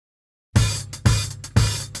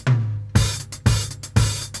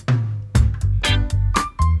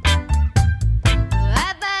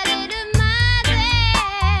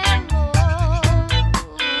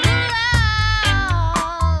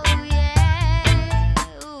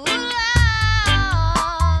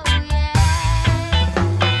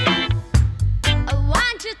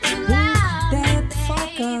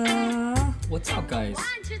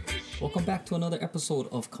to another episode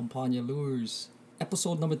of Campania Lures,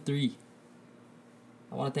 episode number 3.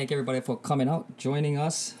 I want to thank everybody for coming out, joining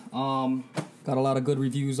us. Got a lot of good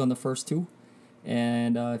reviews on the first 2.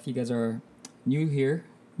 And if you guys are new here,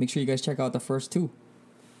 make sure you guys check out the first 2.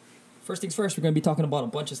 First things first, we're going to be talking about a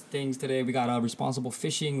bunch of things today. We got responsible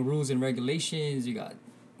fishing rules and regulations. You got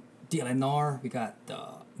DLNR. We got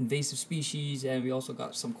invasive species. And we also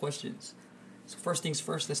got some questions. So first things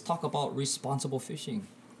first, let's talk about responsible fishing.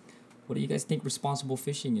 What do you guys think responsible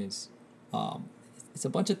fishing is? It's a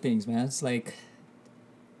bunch of things, man. It's like,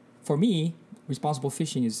 for me, responsible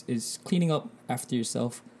fishing is cleaning up after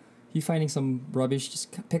yourself. If you're finding some rubbish,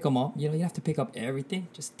 just pick them up. You know, you have to pick up everything.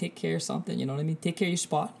 Just take care of something, you know what I mean? Take care of your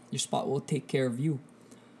spot. Your spot will take care of you.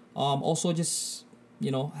 Also, just,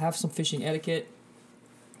 you know, have some fishing etiquette.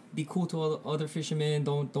 Be cool to other fishermen.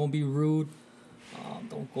 Don't be rude.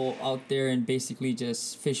 Don't go out there and basically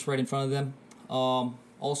just fish right in front of them.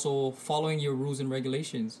 Also, following your rules and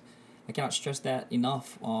regulations. I cannot stress that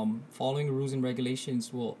enough. Following the rules and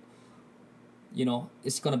regulations will, you know,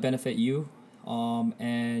 it's going to benefit you.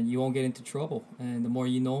 And you won't get into trouble. And the more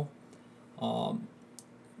you know,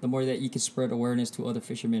 the more that you can spread awareness to other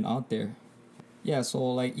fishermen out there. Yeah,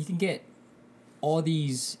 so like you can get all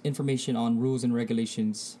these information on rules and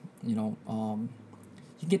regulations, you know,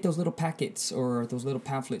 you can get those little packets or those little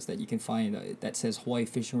pamphlets that you can find that says Hawaii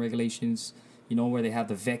fishing regulations, you know, where they have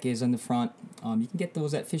the VEC is on the front. You can get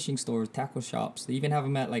those at fishing stores, tackle shops. They even have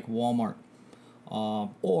them at like Walmart.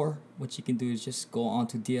 Or what you can do is just go on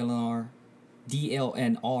to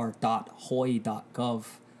dlnr.hawaii.gov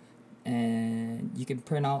and you can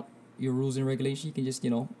print out your rules and regulations. You can just, you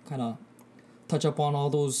know, kind of touch up on all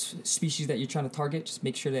those species that you're trying to target. Just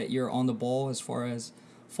make sure that you're on the ball as far as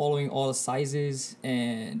following all the sizes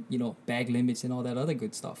and, you know, bag limits and all that other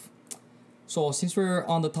good stuff. So since we're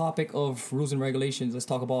on the topic of rules and regulations, let's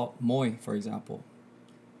talk about Moi, for example.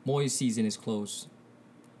 Moi season is closed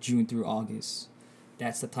June through August.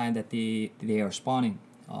 That's the time that they are spawning.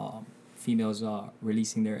 Females are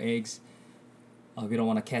releasing their eggs. We don't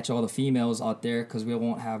want to catch all the females out there because we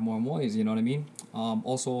won't have more mois, you know what I mean?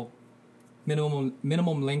 Also,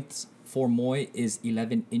 minimum length for moi is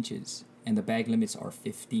 11 inches and the bag limits are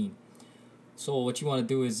 15. So what you want to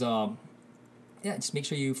do is just make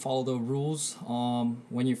sure you follow the rules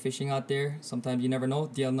when you're fishing out there. Sometimes you never know,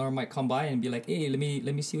 DLNR might come by and be like, hey, let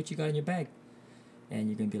me see what you got in your bag. And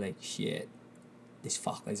you're gonna be like, shit, this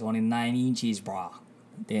fucker is only 9 inches, brah.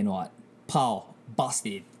 Then what? Pow,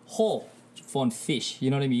 busted, whole for fish. You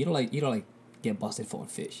know what I mean? You don't like get busted for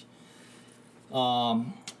fish.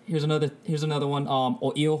 Here's another one.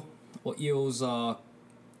 O'Eel. O'Eel's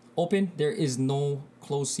open. There is no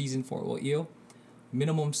closed season for O'Eel.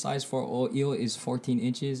 Minimum size for O'Eel is 14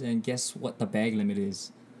 inches, and guess what the bag limit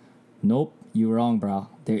is? Nope, you're wrong, bro.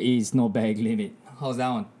 There is no bag limit. How's that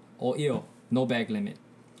one? O'Eel, no bag limit.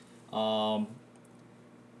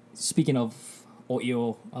 Speaking of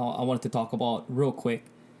O'Eel, I wanted to talk about real quick.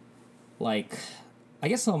 Like, I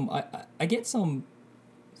get some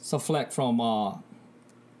flack from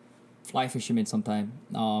fly fishermen sometime.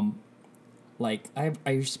 Like I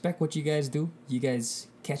respect what you guys do. You guys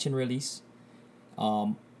catch and release.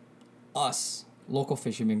 Us local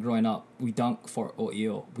fishermen growing up, we dunk for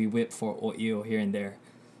O'Eel, we whip for O'Eel here and there.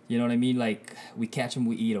 You know what I mean? Like we catch them,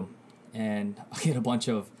 we eat them, and I get a bunch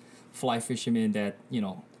of fly fishermen that, you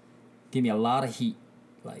know, give me a lot of heat.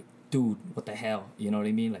 Like, dude, what the hell? You know what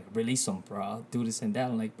I mean? Like, release them, bro. Do this and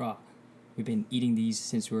that. I'm like, bro, we've been eating these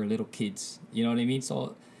since we were little kids. You know what I mean?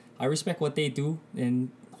 So I respect what they do,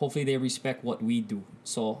 and hopefully they respect what we do.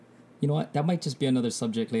 So, you know what? That might just be another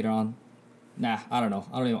subject later on. Nah, I don't know.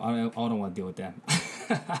 I don't want to deal with that.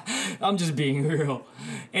 I'm just being real.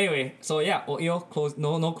 Anyway, so yeah, O'Eel closed.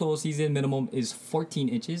 No closed season. Minimum is 14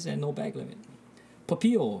 inches and no bag limit.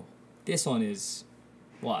 Papillo. This one is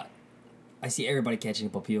what? I see everybody catching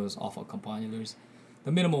papillos off of Campania Lures.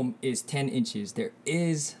 The minimum is 10 inches. There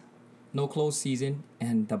is no closed season,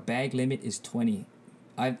 and the bag limit is 20.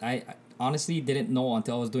 I honestly didn't know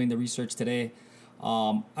until I was doing the research today.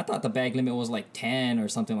 I thought the bag limit was like 10 or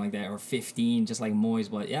something like that, or 15, just like Moi's.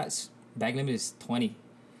 But yeah, bag limit is 20.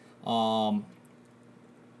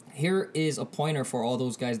 Here is a pointer for all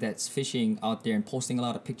those guys that's fishing out there and posting a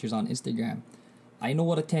lot of pictures on Instagram. I know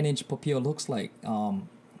what a 10-inch papillo looks like.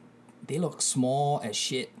 They look small as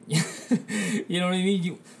shit. You know what I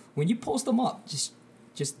mean? When you post them up, just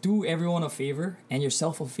do everyone a favor and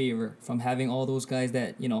yourself a favor from having all those guys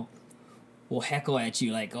that, you know, will heckle at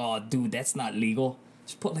you like, oh, dude, that's not legal.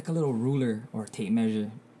 Just put like a little ruler or tape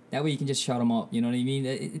measure. That way you can just shut them up. You know what I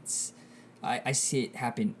mean? I see it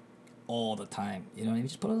happen all the time. You know what I mean?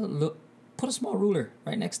 Just put a little put a small ruler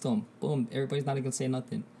right next to them. Boom, everybody's not gonna say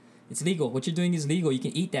nothing. It's legal. What you're doing is legal. You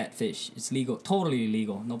can eat that fish. It's legal, totally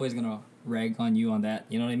legal. Nobody's gonna rag on you on that.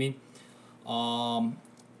 You know what I mean?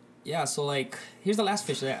 Yeah. So like, here's the last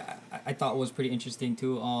fish that I thought was pretty interesting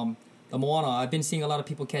too. The moana. I've been seeing a lot of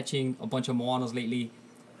people catching a bunch of moanas lately,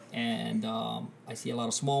 and I see a lot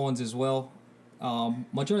of small ones as well.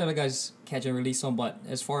 Majority of the guys catch and release them, but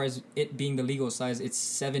as far as it being the legal size, it's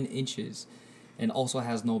 7 inches, and also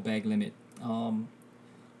has no bag limit.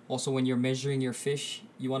 Also, when you're measuring your fish,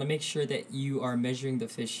 you want to make sure that you are measuring the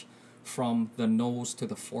fish from the nose to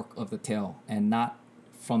the fork of the tail, and not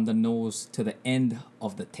from the nose to the end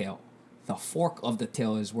of the tail. The fork of the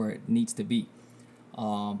tail is where it needs to be.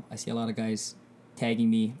 I see a lot of guys tagging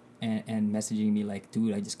me and messaging me like,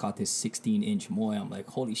 dude, I just caught this 16-inch moy. I'm like,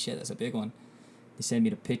 holy shit, that's a big one. They send me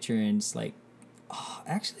the picture and it's like, oh,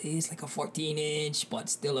 actually it's like a 14-inch, but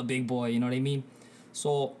still a big boy. You know what I mean?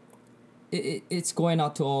 So it's going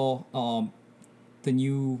out to all the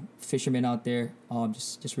new fishermen out there.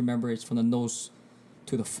 Just remember, it's from the nose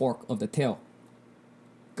to the fork of the tail.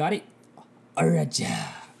 Got it? Alright,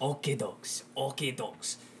 okay dogs.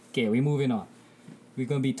 Okay, we're moving on. We're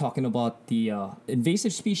gonna be talking about the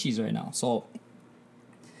invasive species right now. So,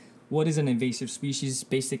 what is an invasive species?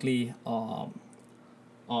 Basically,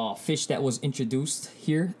 fish that was introduced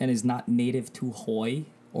here and is not native to Hawaii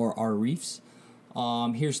or our reefs.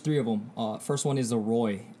 Here's 3 of them. First one is the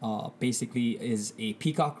Roy. Basically, is a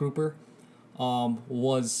peacock grouper.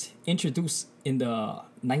 Was introduced in the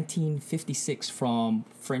 1956 from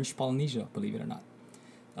French Polynesia, believe it or not.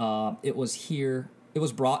 It was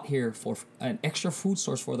brought here for an extra food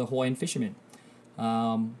source for the Hawaiian fishermen.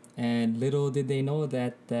 And little did they know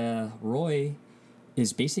that Roy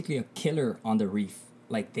is basically a killer on the reef.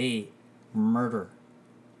 Like, they murder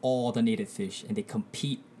all the native fish and they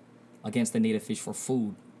compete against the native fish for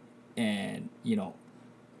food and, the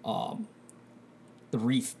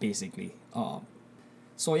reef basically.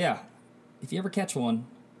 So yeah, if you ever catch one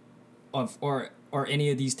or any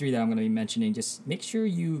of these 3 that I'm going to be mentioning, just make sure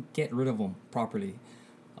you get rid of them properly,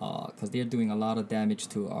 because they're doing a lot of damage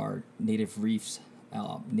to our native reefs,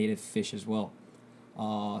 native fish as well.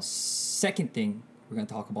 Second thing we're going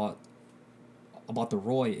to talk about the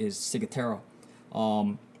Roy is Ciguatera.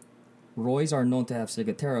 Roys are known to have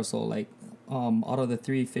Ciguatera, so like, out of the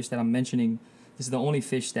 3 fish that I'm mentioning, this is the only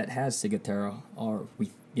fish that has Ciguatera. Or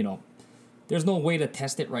there's no way to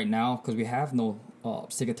test it right now because we have no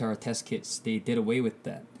Ciguatera test kits. They did away with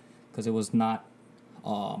that because it was not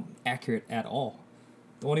accurate at all.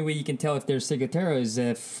 The only way you can tell if there's Ciguatera is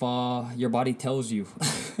if your body tells you.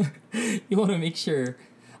 You want to make sure.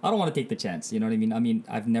 I don't want to take the chance. You know what I mean?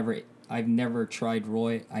 I've never tried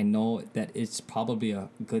Roy. I know that it's probably a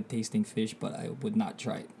good tasting fish, but I would not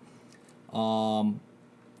try it.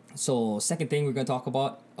 So second thing we're gonna talk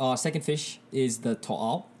about. Second fish is the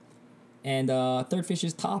to'al, and third fish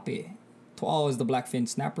is ta'ape. To'al is the blackfin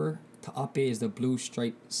snapper. Ta'ape is the blue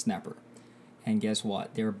striped snapper. And guess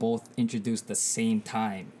what? They were both introduced the same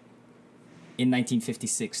time in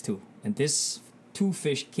 1956 too. And this 2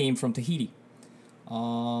 fish came from Tahiti.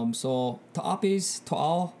 So ta'apes,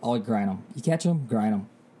 to'al, I would grind them. You catch them, grind them,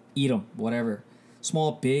 eat them, whatever.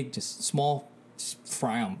 Small, big, just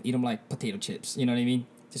fry them, eat them like potato chips. You know what I mean?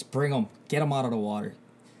 Just bring them, get them out of the water.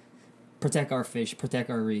 Protect our fish, protect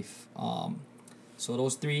our reef. So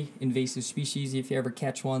those 3 invasive species, if you ever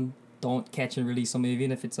catch one, don't catch and release them. Even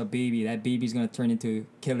if it's a baby, that baby's gonna turn into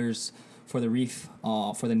killers for the reef,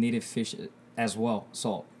 for the native fish as well.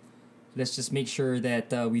 So let's just make sure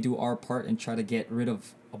that we do our part and try to get rid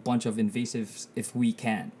of a bunch of invasives if we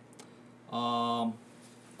can. All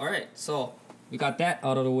right, so we got that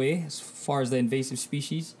out of the way as far as the invasive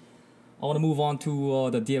species. I want to move on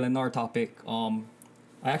to the DLNR topic.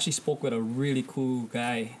 I actually spoke with a really cool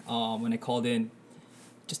guy when I called in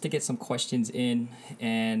just to get some questions in.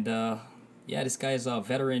 And yeah, this guy is a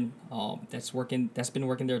veteran that's been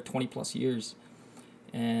working there 20 plus years.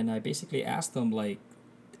 And I basically asked him, like,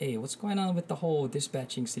 hey, what's going on with the whole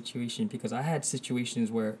dispatching situation? Because I had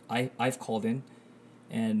situations where I've called in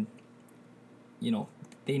and,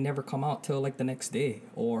 they never come out till like the next day,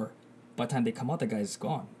 or by the time they come out, the guy's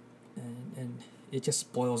gone. And it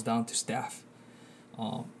just boils down to staff.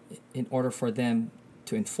 In order for them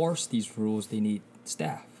to enforce these rules, they need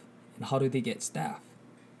staff. And how do they get staff?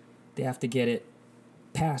 They have to get it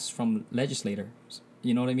passed from legislators.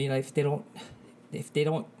 You know what I mean? Like, if they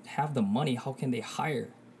don't have the money, how can they hire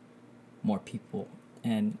more people?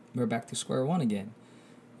 And we're back to square one again.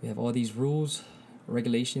 We have all these rules,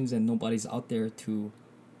 regulations, and nobody's out there to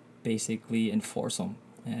basically enforce them.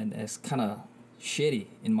 And it's kind of shitty,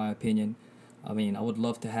 in my opinion. I mean, I would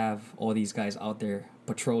love to have all these guys out there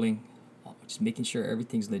patrolling, just making sure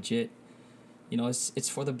everything's legit. You know, it's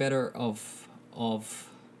for the better of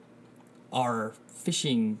our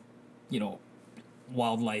fishing, you know,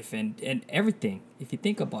 wildlife and everything. If you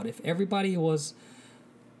think about it, if everybody was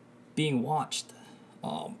being watched,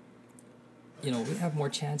 um, you know, we have more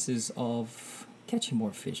chances of catching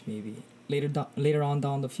more fish maybe later on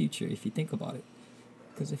down the future. If you think about it,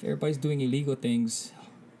 because if everybody's doing illegal things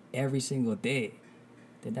every single day,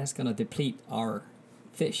 then that's gonna deplete our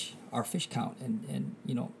fish count, and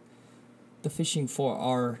you know, the fishing for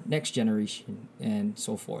our next generation and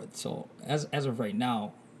so forth. So as of right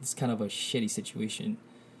now, it's kind of a shitty situation.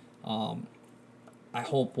 Um, I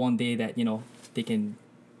hope one day that, you know, they can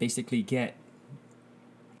basically get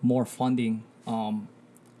more funding,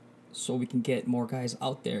 so we can get more guys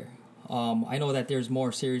out there. I know that there's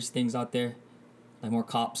more serious things out there, like more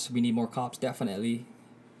cops. We need more cops, definitely.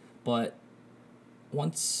 But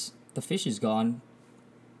once the fish is gone,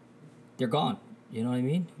 they're gone. You know what I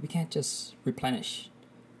mean? We can't just replenish.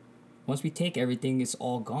 Once we take everything, it's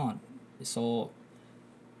all gone. So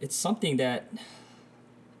it's something that,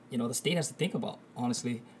 you know, the state has to think about,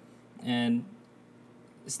 honestly. And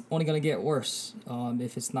it's only gonna get worse,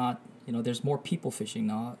 if it's not. You know, there's more people fishing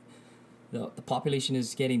now. The population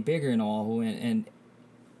is getting bigger and all, and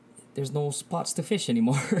there's no spots to fish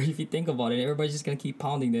anymore. If you think about it, everybody's just gonna keep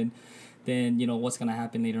pounding. Then you know what's gonna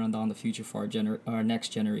happen later on down the future for our next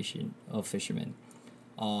generation of fishermen.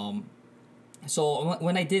 Um, so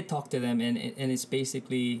when I did talk to them, and it's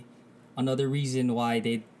basically another reason why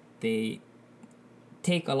they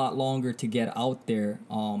take a lot longer to get out there,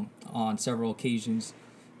 on several occasions,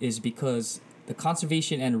 is because the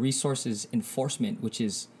conservation and resources enforcement, which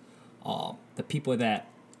is the people that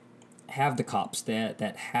have the cops,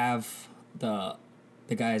 that have the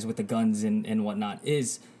guys with the guns and whatnot,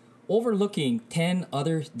 is overlooking 10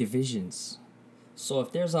 other divisions. So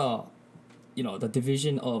if there's the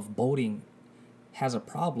division of boating has a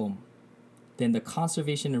problem, then the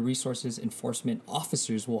conservation and resources enforcement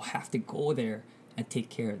officers will have to go there and take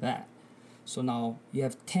care of that. So now you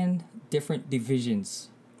have 10 different divisions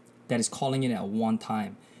that is calling in at one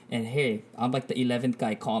time. And hey, I'm like the 11th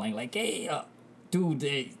guy calling, like, hey, dude,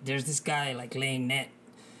 there's this guy like laying net.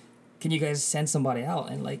 Can you guys send somebody out?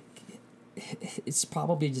 And like, it's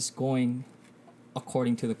probably just going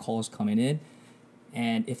according to the calls coming in.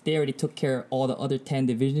 And if they already took care of all the other 10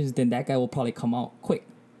 divisions, then that guy will probably come out quick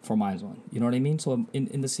for Mines One. You know what I mean? So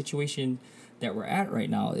in the situation that we're at right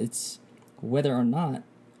now, it's whether or not,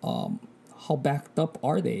 how backed up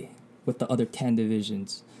are they with the other 10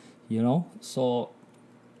 divisions, you know? So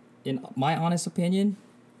in my honest opinion,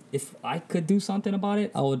 if I could do something about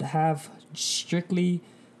it, I would have strictly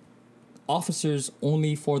officers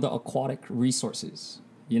only for the aquatic resources.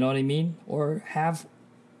 You know what I mean? Or have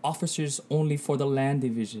officers only for the land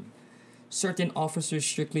division. Certain officers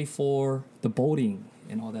strictly for the boating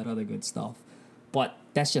and all that other good stuff. But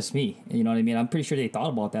that's just me. You know what I mean? I'm pretty sure they thought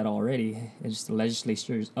about that already. It's just the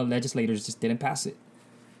legislators just didn't pass it.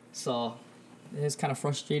 So it's kind of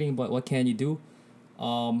frustrating, but what can you do?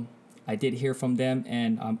 I did hear from them,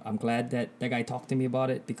 and I'm glad that that guy talked to me about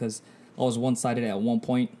it, because I was one-sided at one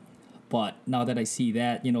point. But now that I see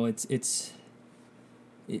that, you know, it's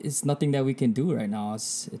nothing that we can do right now.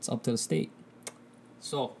 It's up to the state.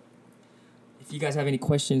 So if you guys have any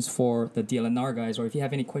questions for the DLNR guys, or if you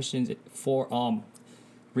have any questions for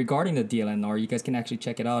regarding the DLNR, you guys can actually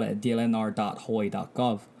check it out at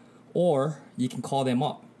dlnr.hawaii.gov, or you can call them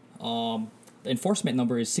up. The enforcement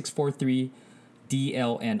number is 643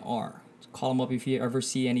 DLNR. Call them up if you ever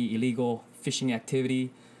see any illegal fishing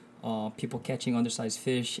activity, people catching undersized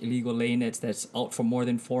fish, illegal lay nets that's out for more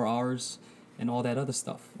than 4 hours, and all that other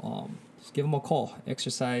stuff. Just give them a call.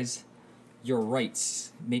 Exercise your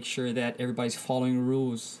rights. Make sure that everybody's following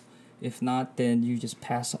rules. If not, then you just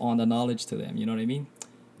pass on the knowledge to them. You know what I mean?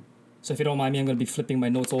 So if you don't mind me, I'm going to be flipping my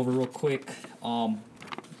notes over real quick.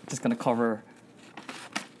 Just going to cover...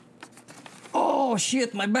 Oh,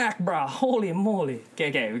 shit, my back, bro. Holy moly.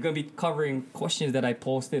 Okay. We're going to be covering questions that I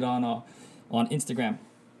posted on Instagram.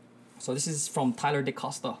 So this is from Tyler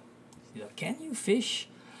DeCosta. He's like, can you fish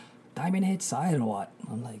diamond head side or what?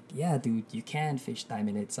 I'm like, yeah, dude, you can fish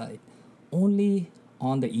diamond head side. Only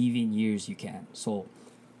on the even years you can. So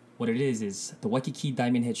what it is the Waikiki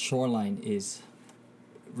Diamond Head shoreline is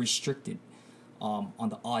restricted on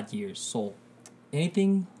the odd years. So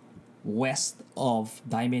anything west of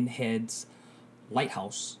Diamond Head's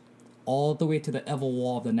lighthouse all the way to the Evel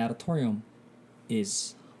Wall of the natatorium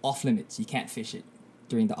is off limits. You can't fish it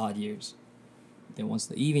during the odd years. Then once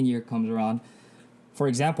the even year comes around, for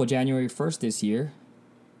example, January 1st this year,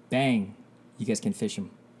 bang, you guys can fish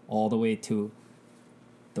them all the way to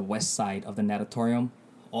the west side of the natatorium,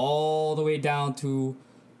 all the way down to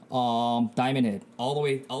Diamond Head, all the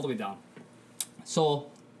way down. So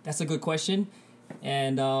that's a good question,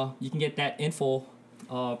 and you can get that info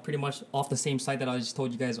pretty much off the same site that I just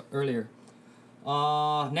told you guys earlier.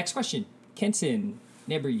 Next question, Kenton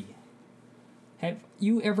Nebri. Have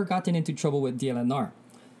you ever gotten into trouble with DLNR?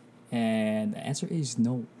 And the answer is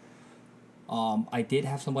no. I did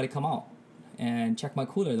have somebody come out and check my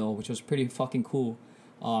cooler though, which was pretty fucking cool.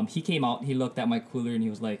 He came out, he looked at my cooler and he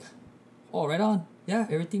was like, "Oh, right on. Yeah,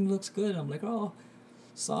 everything looks good." I'm like, "Oh,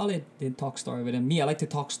 solid." Didn't talk story with him. Me, I like to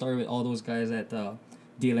talk story with all those guys at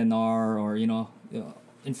DLNR or,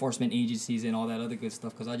 enforcement agencies and all that other good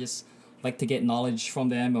stuff, because I just like to get knowledge from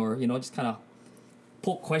them, or, just kind of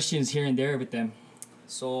poke questions here and there with them.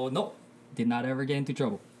 So, no, did not ever get into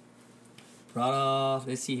trouble. Brother,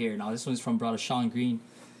 let's see here. Now, this one's from Brother Sean Green.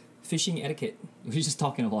 Fishing etiquette. We were just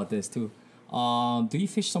talking about this too. Do you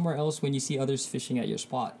fish somewhere else when you see others fishing at your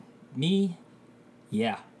spot? Me,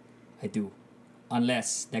 yeah, I do.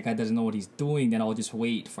 Unless that guy doesn't know what he's doing, then I'll just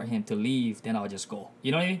wait for him to leave, then I'll just go.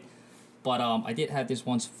 You know what I mean? But I did have this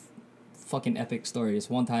once fucking epic story. This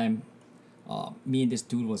one time, me and this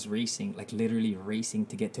dude was racing, like literally racing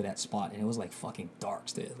to get to that spot, and it was like fucking dark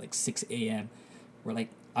still, like 6 a.m. We're like,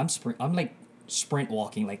 I'm like sprint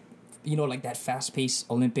walking, like, like that fast-paced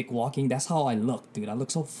Olympic walking. That's how I look, dude. I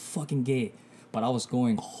look so fucking gay. But I was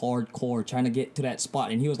going hardcore trying to get to that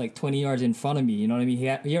spot, and he was like 20 yards in front of me. You know what I mean? He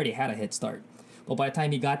already had a head start. But by the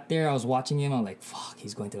time he got there, I was watching him. I'm like, fuck,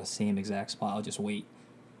 he's going to the same exact spot. I'll just wait.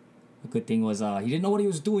 The good thing was he didn't know what he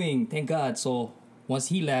was doing. Thank God. So once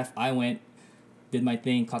he left, I went, did my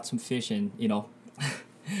thing, caught some fish, and,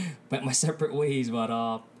 went my separate ways.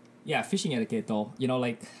 But yeah, fishing etiquette though.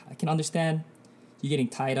 Like, I can understand you getting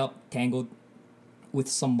tied up, tangled with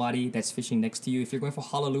somebody that's fishing next to you. If you're going for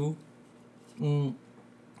Halalu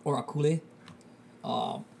or Akule,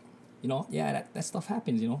 yeah, that stuff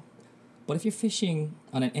happens, But if you're fishing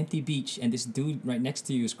on an empty beach and this dude right next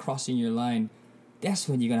to you is crossing your line, that's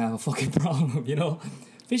when you're gonna have a fucking problem,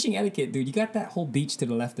 Fishing etiquette, dude. You got that whole beach to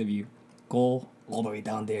the left of you. Go all the way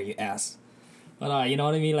down there, you ass. But you know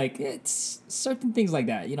what I mean? Like, it's certain things like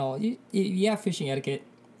that. You have fishing etiquette.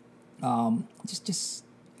 Just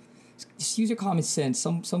use your common sense.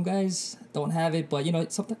 Some guys don't have it, but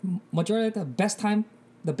majority of the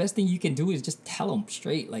best thing you can do is just tell them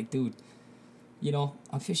straight, like, dude,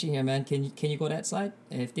 I'm fishing here, man. Can you go that side?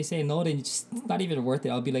 And if they say no, then it's not even worth it.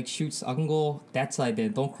 I'll be like, shoots, I can go that side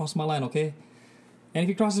then. Don't cross my line, okay? And if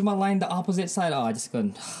he crosses my line the opposite side, I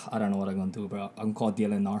don't know what I'm gonna do, bro. I'm gonna call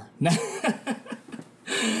DLNR.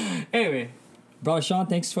 Anyway, brother Sean,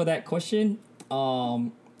 thanks for that question.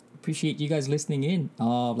 Appreciate you guys listening in.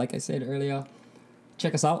 Like I said earlier,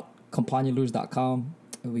 check us out, CampagnaLures.com.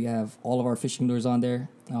 We have all of our fishing lures on there.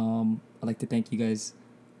 I'd like to thank you guys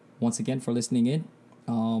once again for listening in.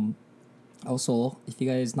 Also, if you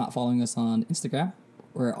guys not following us on Instagram,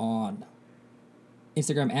 we're on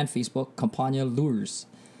Instagram and Facebook, Campagna Lures.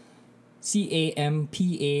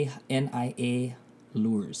 CAMPANIA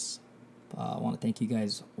Lures. I want to thank you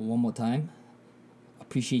guys one more time.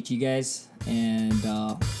 Appreciate you guys, and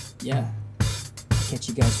yeah, catch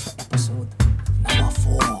you guys for episode number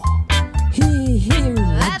 4. Here,